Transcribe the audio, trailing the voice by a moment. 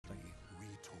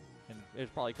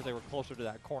it's probably because they were closer to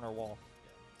that corner wall.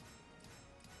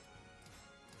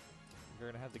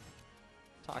 You're gonna have the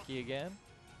Taki again.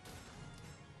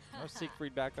 No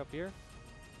Siegfried back up here.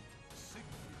 Siegfried,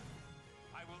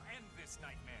 I will end this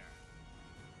nightmare.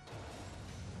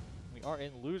 We are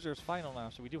in losers final now,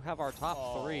 so we do have our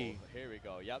top 3. Here we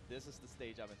go. Yep, this is the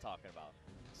stage I've been talking about.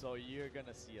 So you're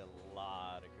gonna see a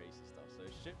lot of crazy stuff. So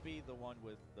it should be the one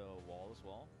with the wall as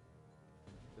well.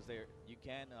 Because you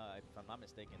can, if I'm not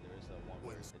mistaken, there is a one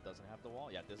where it doesn't have the wall.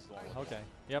 Yeah, this is the one. Okay.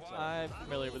 Yep, so I'm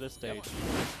familiar with this stage.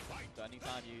 So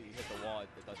anytime you hit the wall, it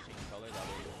does change color. That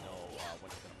way you know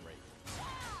when it's gonna break.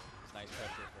 It's nice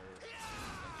pressure for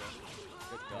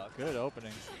Ninja. Good duck. Good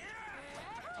opening.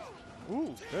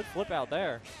 Ooh, good flip out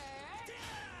there.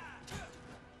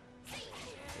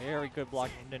 Very good block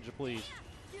from Ninja, please.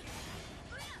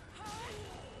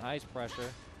 Nice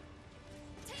pressure.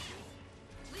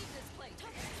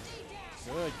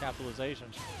 Good capitalization.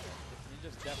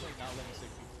 Ninja's definitely not letting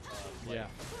Siegfried play. Yeah.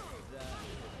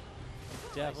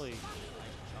 Definitely. Nice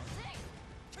chunk.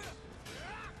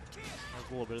 There's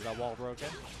a little bit of that wall broken.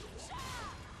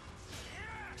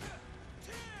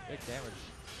 Big damage.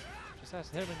 Just has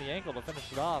to hit him in the ankle to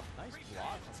finish it off. Nice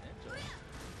block from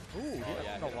Ninja. Ooh,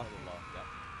 yeah, no, hit him a little low. Yep.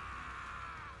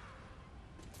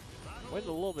 waited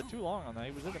a little bit too long on that.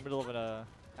 He was in the middle of an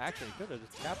action. He could have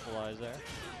just capitalized there.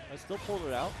 I still pulled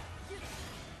it out.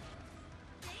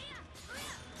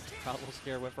 Got a little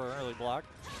scared, went for an early block.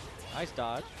 Nice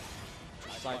dodge.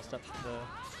 Nice Sidestep the.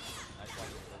 Nice block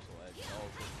reversal edge.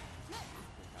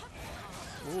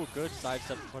 Oh, Ooh, good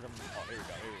sidestep to put him. oh, here we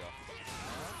go. Here we go.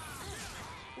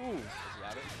 Ooh, Does he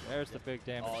have it? there's Yep. the big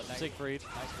damage. Oh, nice, Siegfried.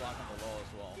 nice block on the low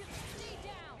as well.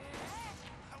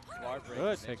 Guard break.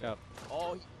 Good Ninja. pickup.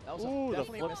 Oh, that was Ooh, the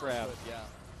definitely a flip missed grab. foot,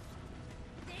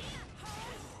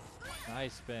 yeah.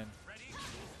 Nice spin.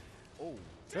 Oh,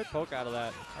 Good poke out of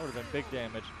that. That would have been big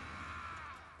damage.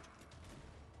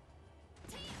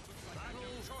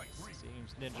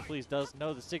 Seems Ninja Please does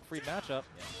know the Siegfried matchup.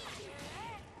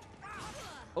 yeah.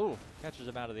 Oh, catches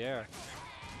him out of the air.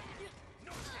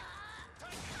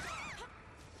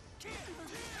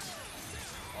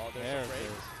 Oh, There there's it a break.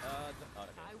 is.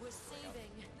 I was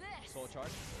saving this. Soul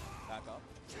charge. Back up.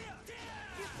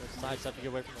 Good sidestep to get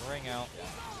away from the ring out.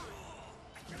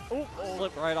 Oh,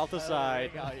 slip right off the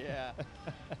side. Ring out, yeah.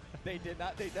 They did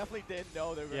not. They definitely didn't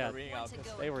know they were Yeah. gonna ring out.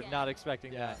 'Cause They were not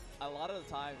expecting yeah, that. a lot of the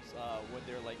times when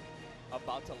they're like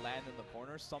about to land in the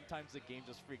corner, sometimes the game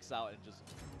just freaks out and just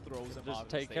throws them off.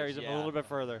 Just carries him a little bit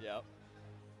further. Yep.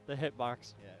 The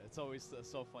hitbox. Yeah, it's always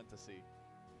so fun to see.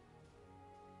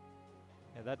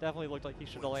 Yeah, that definitely looked like he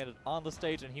should have landed on the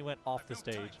stage, and he went off the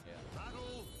stage. Yeah.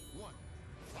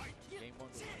 Game one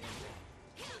was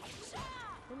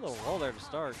Good little roll there to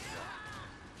start.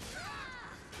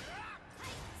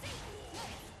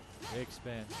 Big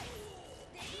spin.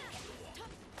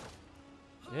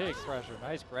 Big pressure.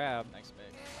 Nice grab. nice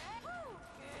mix.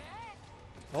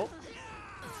 Oh,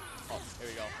 Oh, here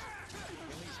we go.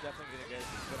 Kingly's definitely gonna get a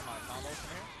good amount of combos from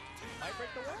here. Might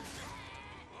break the wall.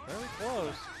 very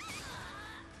close.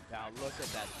 Now look at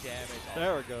that damage. Oh,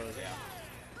 There it goes. yeah.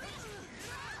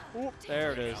 Oop,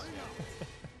 there it is.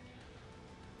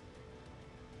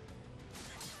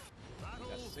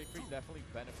 Yeah, Siegfried definitely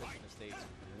benefits from the stage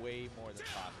way more than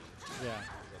Taki. Yeah.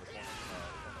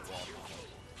 On the wall.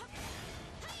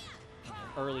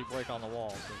 Early break on the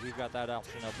wall, so we've got that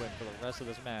option open for the rest of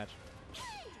this match.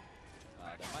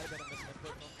 That might have been a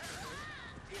misinput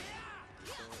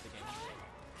from the game.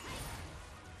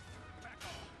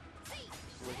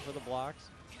 Looking for the blocks.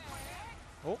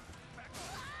 Oh.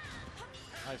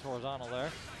 Nice horizontal there.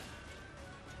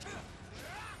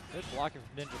 Good blocking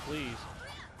from Ninja, please.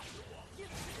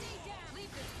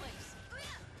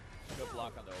 Good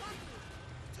block on the open.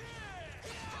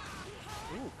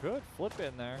 Ooh, good flip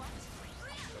in there.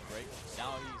 Good break.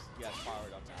 Now he has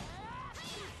powered up now.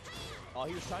 Oh,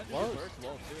 he was trying to do Close. the burst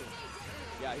low too.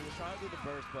 Yeah, he was trying to do the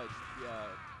burst, but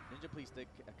Ninja Please did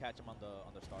catch him on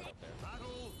the start up there.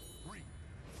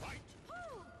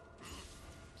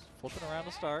 Flipping around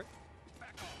to start.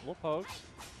 Little pokes.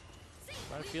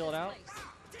 Trying to feel it out.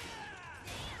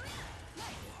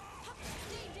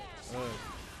 Good.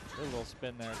 Good little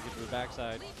spin there to get to the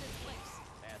backside.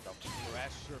 Man, the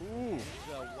pressure. Ooh.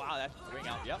 Wow, that's ring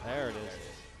out. Yep. There it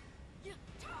is.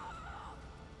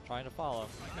 Trying to follow.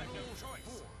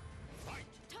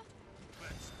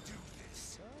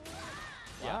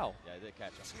 Wow. Yeah, they did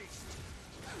catch him.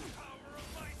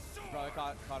 Probably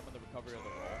caught him in the recovery of the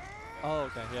roll. Oh,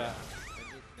 okay, yeah.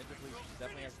 Ninja Please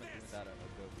definitely has been doing that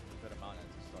a good amount at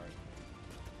the start.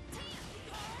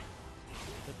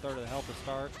 Good third of the health to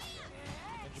start.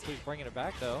 Ninja Please bringing it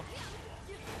back though.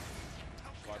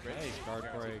 Guard break. Nice guard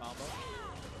Guarantee break. Combo.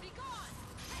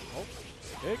 Oh,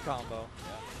 big combo.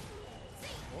 Yeah.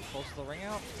 Oh, close to the ring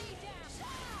out.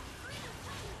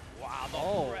 Wow, the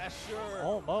Oh, pressure.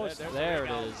 almost. There's There the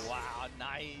ring it out. is. Wow,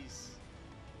 nice.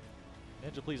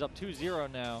 Ninja Please up 2-0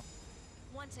 now.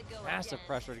 Want to go Massive again.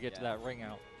 pressure to get to Yeah. that ring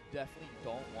out. Definitely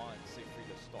don't want Siegfried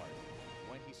to start.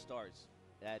 When he starts,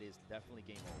 that is definitely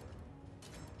game over.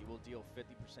 He will deal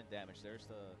 50% damage. There's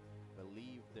the, I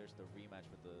believe there's the rematch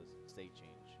with the state change.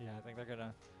 Yeah, I think they're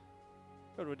gonna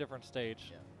go to a different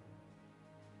stage. Yeah.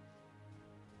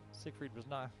 Siegfried was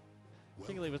not,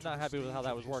 Kingly was not happy with how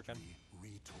that was working.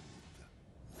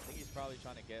 I think he's probably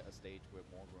trying to get a stage with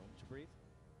more room to breathe.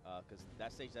 Because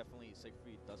that stage definitely,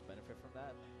 Siegfried does benefit from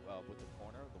that with the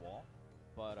corner of the wall.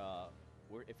 But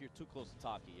if you're too close to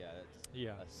Taki, yeah, it's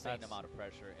Yeah, a insane that's amount of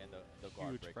pressure and the guard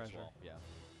huge break pressure. as well. Yeah.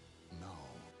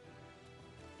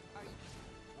 Are you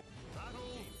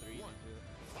Game 3,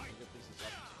 Ninja Please is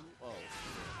up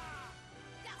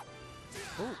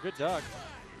 2-0. Ooh, good duck.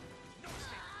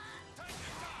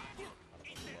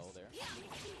 Low there.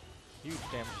 Huge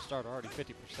damage to start, already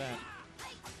 50%.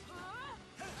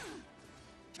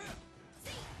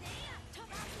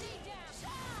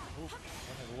 Ooh, went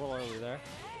a little early there.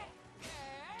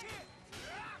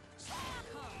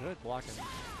 Good blocking.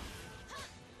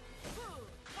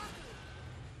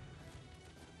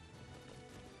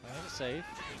 Playing it safe.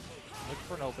 Looking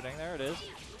for an opening. There it is.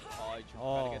 Oh, you try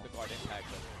Oh. to get the guard impact.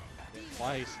 But didn't-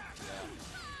 Twice. Yeah.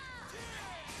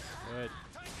 Good.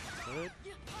 Good.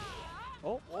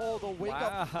 Oh, the wake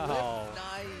up Wow. flip.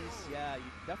 Nice. Yeah, you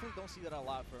definitely don't see that a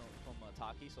lot from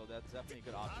Taki, so that's definitely a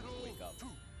good option to wake up.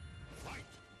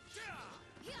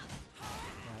 Yeah,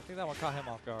 I think that one caught him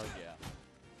off guard. Yeah.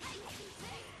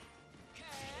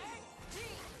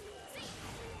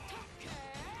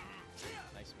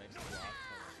 Nice mix of block.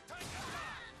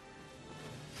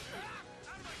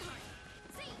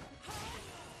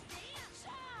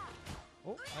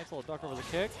 Oh, nice little duck over the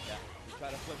kick. Yeah. You try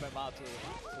to flip him out to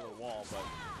the wall, but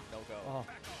no go. Oh.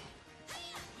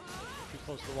 Too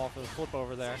close to the wall for the flip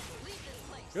over there. leave this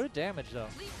place? Good damage though.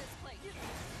 Leave this place.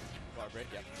 Guard break.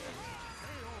 Yep.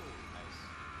 Nice.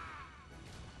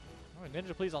 Oh,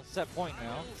 Ninja Please on set point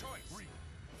now. Choice.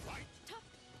 Fight.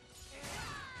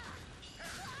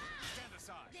 Stand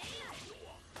aside.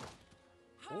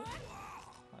 Oh.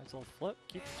 Nice little flip.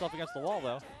 Keeps himself against the wall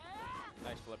though.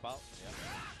 Nice flip out. Yeah.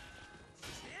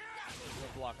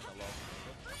 Good block on the low.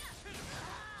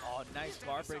 Oh, nice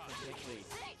guard break from Kingly.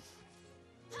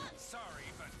 Sorry,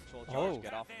 but Soul charge. Oh.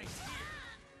 Get off me.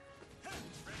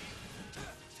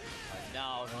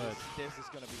 Now this is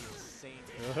gonna be insane.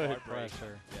 Good guard break.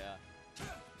 pressure. Yeah.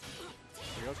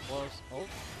 Here goes close. Oh,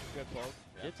 Good poke.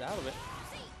 Yeah. gets out of it.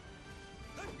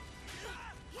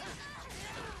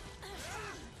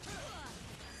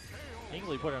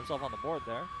 Kingly put himself on the board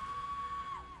there.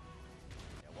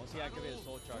 Yeah, once he activated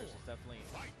Soul Charge, it's definitely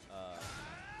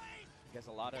gets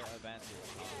a lot of advantage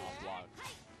on block.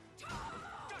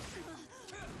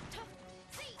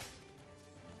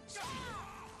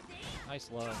 Nice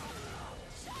low.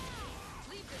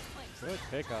 Leave this place. Good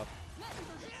pickup.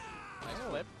 Nice Oh,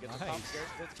 flip. Gets a combo, nice.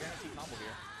 gets guaranteed combo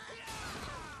here.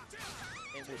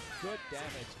 And with good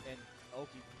damage and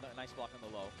Oki, nice block on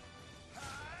the low.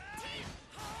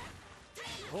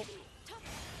 Oh,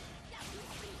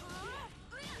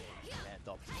 And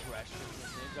the pressure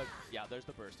from Ninja. Yeah, there's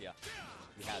the burst. Yeah,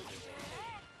 he had to.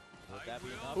 Would that be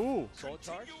enough? ooh, Soul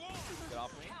Charge. Get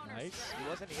off me. nice. He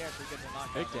wasn't here, so he gets a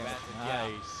knockdown Big damage.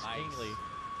 advantage. Nice. Yeah, Kingly.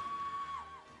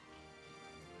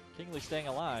 Kingly staying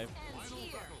alive. Ends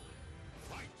here.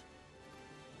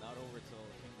 Not over till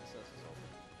Kingly says it's over.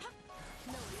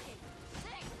 No escape.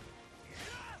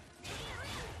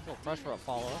 Little pressure up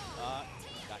follow.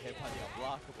 Got hit by the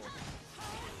unblockable.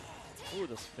 Ooh,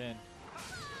 the spin.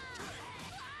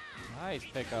 Nice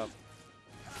pickup.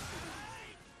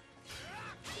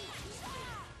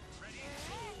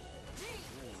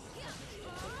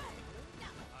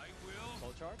 I will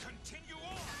Soul Charge. continue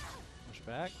on. Push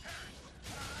back.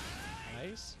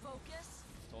 Nice. Focus.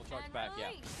 Soul Charge and back, yeah.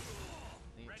 release.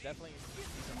 He definitely needs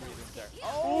some breathers there.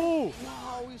 Ooh!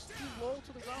 Wow, he's too low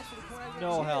to the ground so the corner.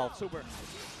 No help. Super.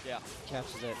 Yeah.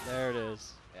 Catches it. There it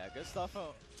is. Yeah, good stuff from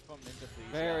Ninja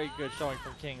Please. Very yeah. good showing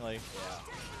from Kingly. Yeah.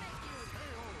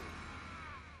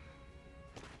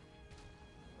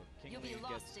 So You'll be Kingly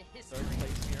lost gets to history. third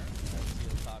place here at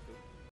CEOTAKU.